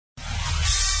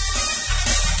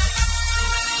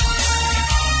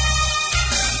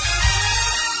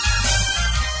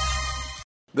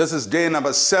This is day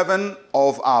number 7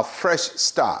 of our fresh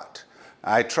start.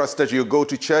 I trust that you go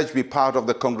to church, be part of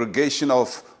the congregation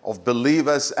of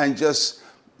believers, and just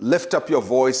lift up your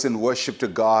voice in worship to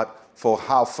God for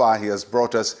how far He has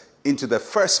brought us into the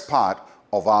first part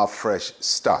of our fresh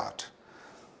start.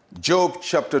 Job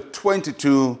chapter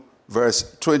 22,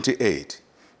 verse 28.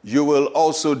 You will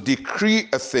also decree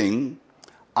a thing,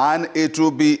 and it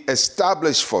will be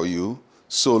established for you,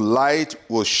 so light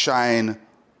will shine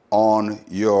on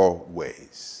your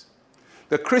ways.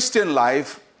 The Christian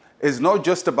life is not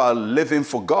just about living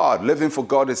for God. Living for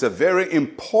God is a very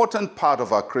important part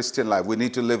of our Christian life. We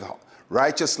need to live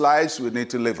righteous lives. We need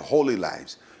to live holy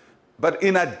lives. But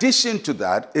in addition to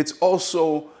that, it's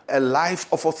also a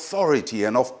life of authority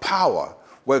and of power,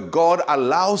 where God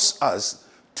allows us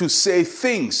to say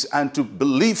things and to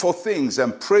believe for things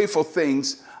and pray for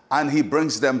things, and He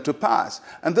brings them to pass.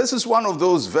 And this is one of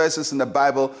those verses in the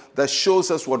Bible that shows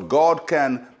us what God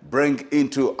can bring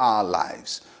into our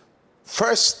lives.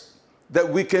 First, that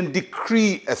we can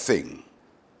decree a thing.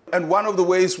 And one of the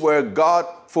ways where God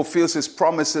fulfills His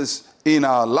promises in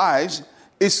our lives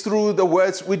is through the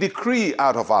words we decree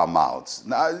out of our mouths.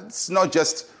 Now, it's not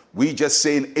just we just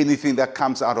saying anything that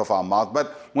comes out of our mouth,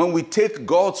 but when we take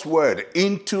God's word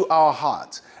into our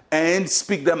hearts and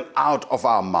speak them out of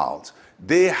our mouths,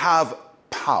 they have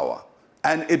power,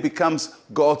 and it becomes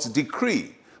God's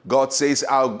decree. God says,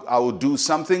 I will do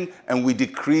something, and we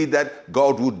decree that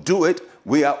God will do it.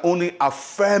 We are only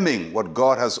affirming what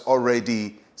God has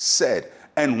already said.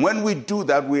 And when we do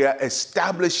that, we are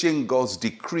establishing God's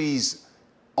decrees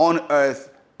on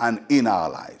earth and in our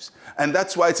lives. And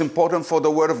that's why it's important for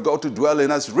the word of God to dwell in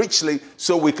us richly,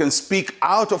 so we can speak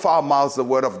out of our mouths the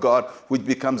word of God, which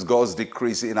becomes God's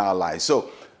decrees in our lives. So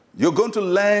you're going to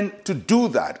learn to do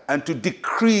that and to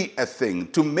decree a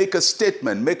thing, to make a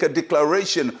statement, make a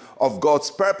declaration of God's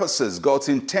purposes, God's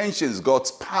intentions,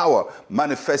 God's power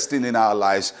manifesting in our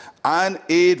lives, and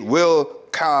it will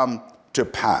come to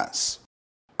pass.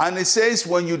 And it says,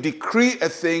 when you decree a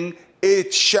thing,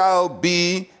 it shall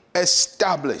be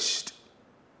established.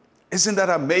 Isn't that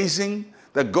amazing?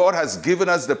 That God has given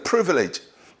us the privilege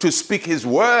to speak His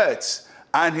words.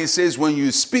 And He says, when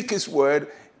you speak His word,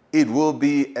 it will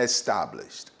be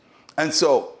established. And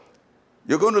so,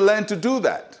 you're going to learn to do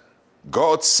that.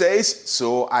 God says,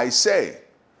 so I say.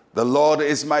 The Lord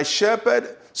is my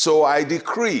shepherd, so I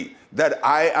decree that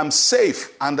I am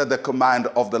safe under the command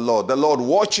of the Lord. The Lord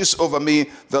watches over me.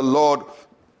 The Lord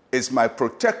is my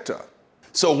protector.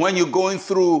 So when you're going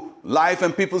through life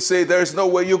and people say there's no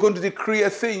way, you're going to decree a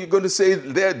thing. You're going to say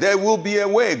there will be a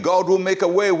way. God will make a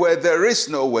way where there is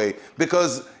no way,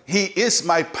 because He is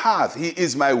my path. He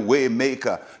is my way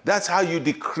maker. That's how you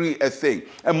decree a thing.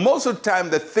 And most of the time,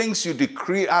 the things you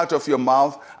decree out of your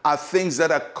mouth are things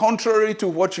that are contrary to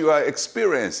what you are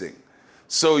experiencing.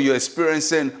 So you're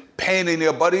experiencing pain in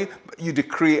your body, but you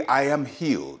decree, I am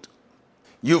healed.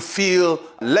 You feel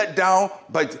let down,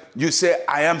 but you say,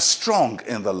 I am strong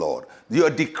in the Lord. You're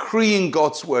decreeing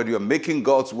God's word. You're making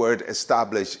God's word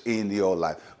established in your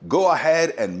life. Go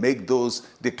ahead and make those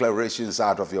declarations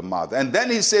out of your mouth. And then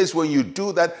He says, when you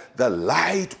do that, the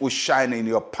light will shine in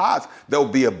your path. There will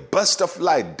be a burst of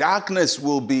light. Darkness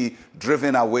will be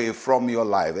driven away from your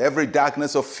life. Every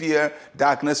darkness of fear,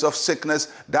 darkness of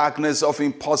sickness, darkness of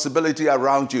impossibility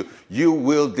around you, you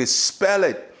will dispel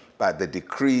it by the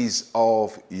decrees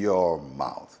of your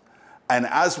mouth. And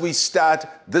as we start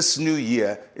this new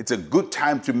year, it's a good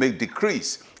time to make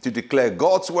decrees, to declare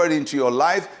God's word into your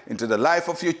life, into the life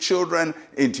of your children,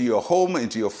 into your home,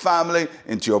 into your family,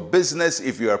 into your business,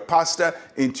 if you're a pastor,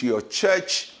 into your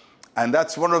church. And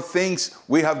that's one of the things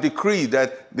we have decreed,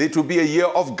 that it will be a year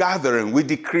of gathering. We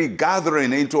decree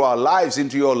gathering into our lives,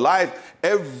 into your life.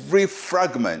 Every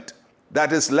fragment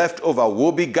that is left over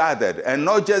will be gathered, and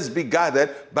not just be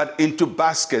gathered, but into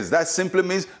baskets. That simply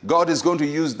means God is going to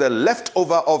use the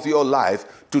leftover of your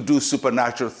life to do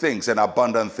supernatural things and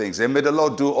abundant things. And may the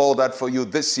Lord do all that for you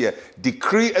this year.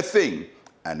 Decree a thing,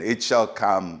 and it shall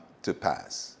come to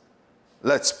pass.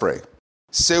 Let's pray.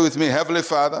 Say with me, Heavenly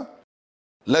Father,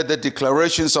 let the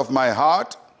declarations of my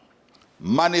heart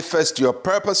manifest your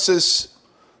purposes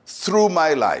through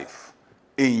my life.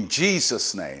 In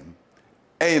Jesus' name,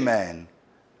 amen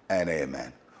and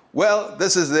amen. Well,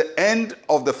 this is the end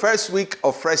of the first week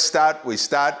of Fresh Start. We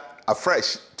start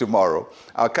afresh tomorrow.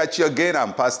 I'll catch you again.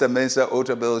 I'm Pastor Mensa,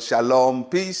 Otabil. Shalom,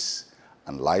 peace,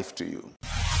 and life to you.